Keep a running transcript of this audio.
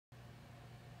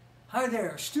Hi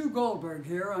there, Stu Goldberg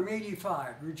here. I'm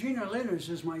 85. Regina Linners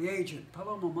is my agent,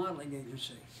 Paloma Modeling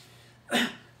Agency.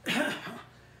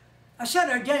 I said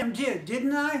I damn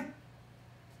didn't I?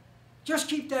 Just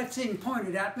keep that thing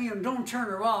pointed at me and don't turn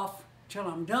her off till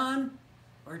I'm done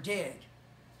or dead.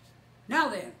 Now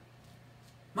then,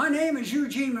 my name is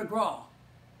Eugene McGraw.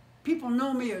 People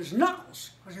know me as Knuckles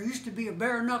because I used to be a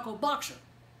bare knuckle boxer.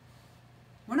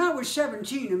 When I was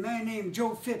 17, a man named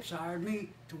Joe Phipps hired me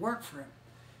to work for him.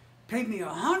 Paid me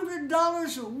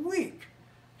 $100 a week.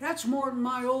 That's more than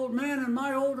my old man and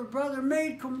my older brother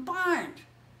made combined.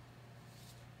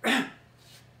 I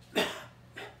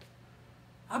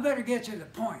better get to the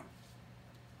point.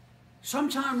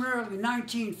 Sometime in the early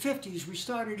 1950s, we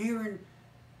started hearing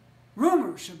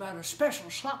rumors about a special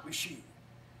slot machine.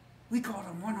 We called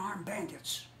them one-armed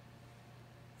bandits.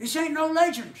 This ain't no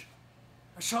legend.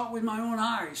 I saw it with my own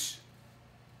eyes.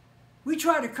 We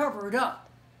tried to cover it up,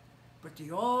 but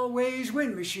the always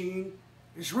win machine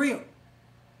is real.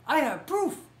 I have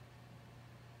proof.